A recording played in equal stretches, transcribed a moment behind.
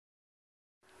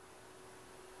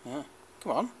Yeah,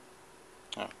 come on.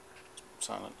 Oh,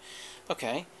 silent.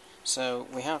 Okay, so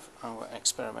we have our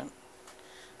experiment.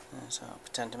 There's our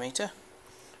potentiometer,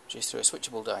 which is through a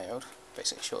switchable diode,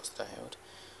 basically shorts the diode.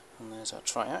 And there's our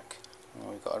triac. And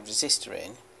we've got a resistor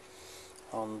in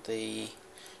on the...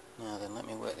 Now then, let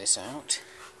me work this out.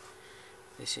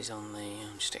 This is on the...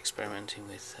 I'm just experimenting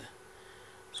with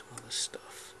some other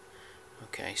stuff.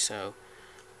 Okay, so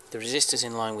the resistor's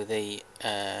in line with the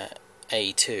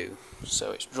A2,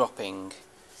 so it's dropping,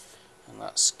 and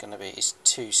that's going to be, it's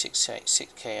two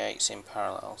 6K8s in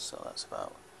parallel, so that's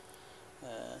about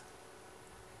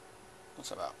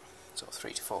sort of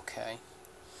 3 to 4K,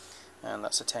 and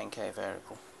that's a 10K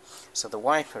variable. So the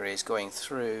wiper is going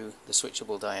through the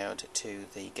switchable diode to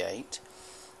the gate.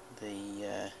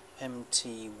 The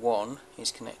MT1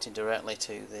 is connected directly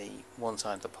to the one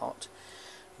side of the pot,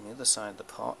 and the other side of the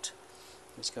pot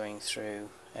is going through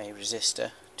a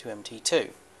resistor to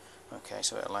MT2. Okay,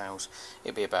 so it allows,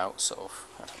 it'd be about sort of,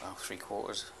 I don't know,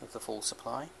 3/4 of the full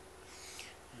supply.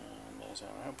 And there's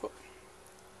our output.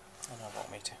 And our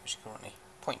voltmeter, which is currently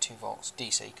 0.2 volts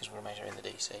DC, because we're measuring the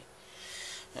DC.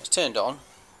 And it's turned on.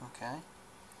 Okay.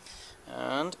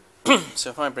 And so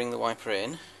if I bring the wiper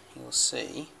in, you'll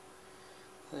see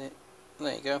that,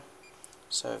 there you go.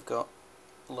 So I've got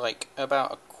like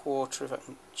about 1/4, if I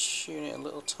can tune it a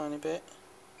little tiny bit.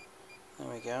 There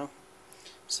we go.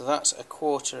 So that's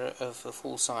 1/4 of the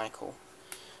full cycle.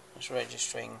 It's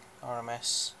registering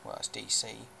RMS, well it's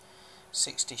DC,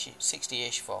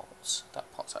 60-ish volts.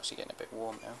 That pot's actually getting a bit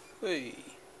warm now.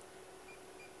 Whee!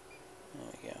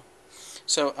 There we go.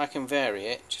 So I can vary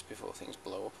it just before things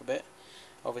blow up a bit.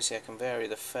 Obviously I can vary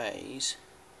the phase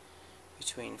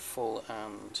between full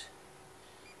and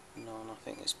none. I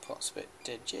think this pot's a bit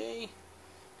dodgy.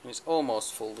 And it's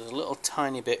almost full. There's a little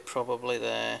tiny bit probably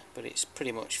there, but it's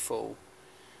pretty much full.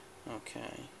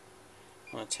 Okay,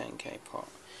 on a 10K pot.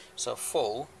 So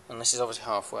full, and this is obviously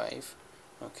half wave,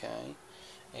 okay,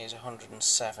 is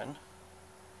 107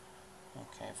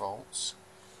 volts.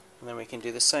 And then we can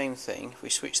do the same thing. If we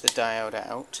switch the diode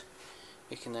out,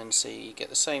 we can then see, get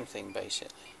the same thing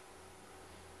basically.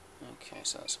 Okay,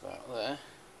 so that's about there.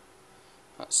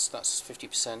 That's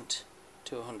 50%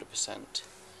 to 100%.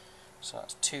 So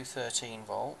that's 213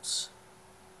 volts,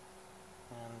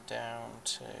 and down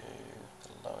to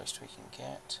the lowest we can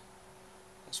get.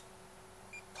 This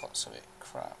pot's a bit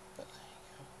crap, but there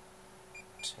you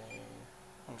go. To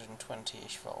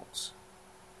 120-ish volts.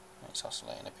 And it's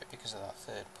oscillating a bit because of that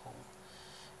third pole.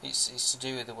 It's to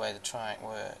do with the way the triac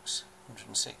works.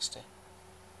 160.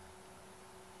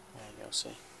 There you go.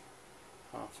 See,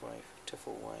 half wave to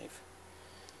full wave,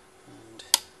 and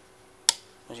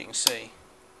as you can see,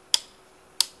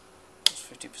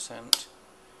 50%,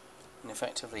 and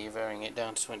effectively you're varying it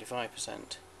down to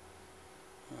 25%,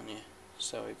 aren't you?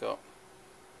 So we've got,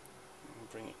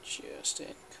 bring it just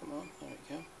in, come on, there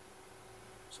we go.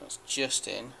 So it's just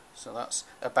in, so that's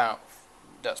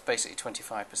basically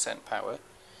 25% power,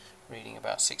 reading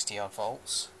about 60 odd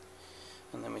volts,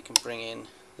 and then we can bring in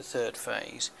the third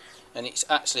phase, and it's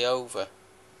actually over.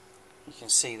 You can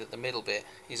see that the middle bit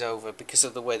is over because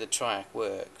of the way the triac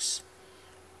works,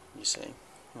 you see.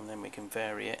 And then we can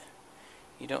vary it.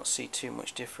 You don't see too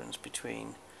much difference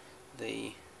between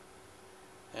the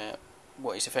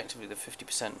what is effectively the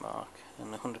 50% mark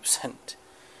and the 100%,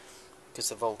 because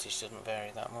the voltage doesn't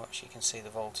vary that much. You can see the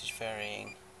voltage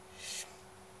varying.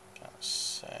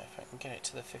 That's if I can get it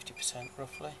to the 50%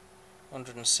 roughly,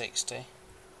 160.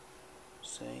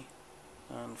 See,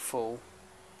 and full,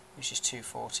 which is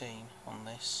 214 on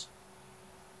this,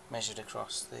 measured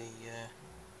across the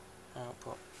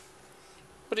output.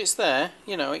 But it's there,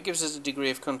 you know, it gives us a degree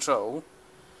of control,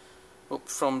 up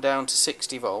from down to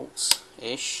 60 volts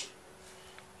ish,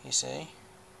 you see,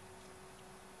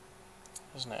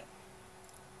 isn't it?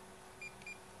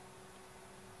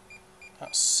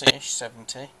 That's ish,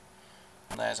 70,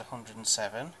 and there's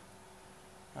 107,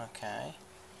 okay,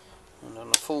 and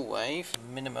on a full wave, the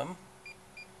minimum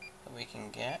that we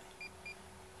can get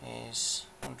is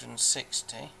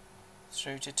 160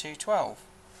 through to 212,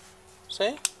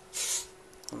 see?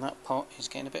 And that pot is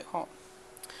getting a bit hot.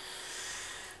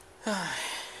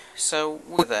 So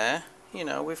we're there, you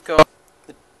know, we've got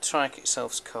the triac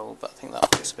itself's cold, but I think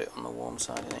that looks a bit on the warm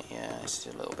side, isn't it? Yeah, it's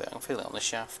a little bit, I can feel it on the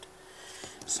shaft.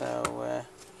 So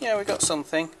yeah, we got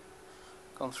something,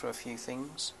 gone through a few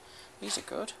things. These are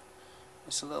good.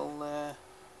 It's a little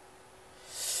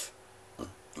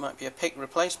might be a PIC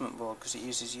replacement board because it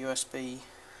uses USB,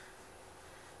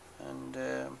 and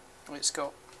it's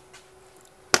got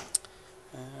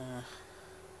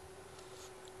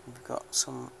we've got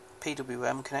some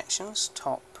PWM connections,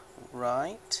 top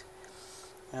right,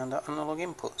 and analog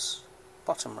inputs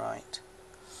bottom right.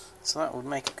 So that would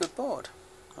make a good board,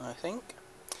 I think.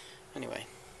 Anyway,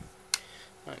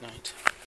 night night.